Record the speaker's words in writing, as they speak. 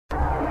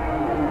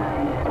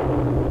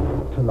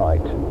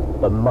tonight,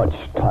 the much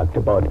talked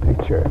about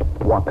picture,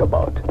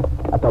 Walkabout,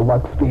 at the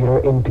Lux Theater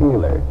in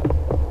Taylor.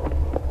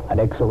 An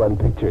excellent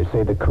picture,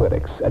 say the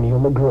critics, and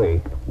you'll agree.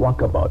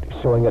 Walkabout,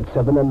 showing at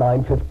 7 and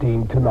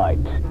 9:15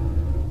 tonight.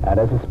 And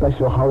as a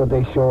special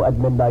holiday show at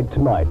midnight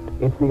tonight,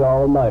 it's the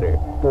all-nighter.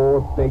 4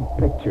 big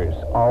pictures,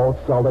 all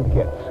solid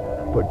hits,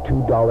 for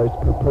 $2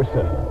 per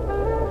person.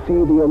 See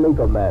The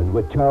Illegal Man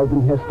with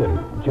Charlton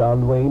Heston,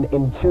 John Wayne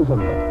in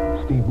Chisholm,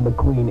 Steve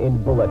McQueen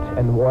in Bullet,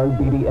 and Warren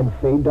Beatty and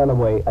Faye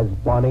Dunaway as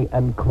Bonnie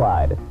and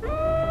Clyde.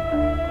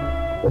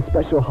 The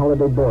special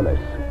holiday bonus,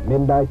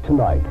 midnight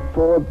tonight,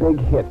 4 big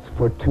hits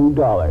for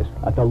 $2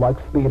 at the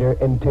Lux Theater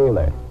in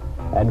Taylor.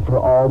 And for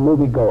all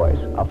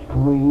moviegoers, a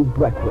free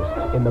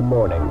breakfast in the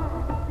morning.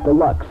 The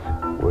Lux,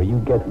 where you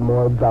get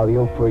more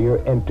value for your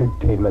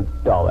entertainment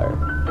dollar.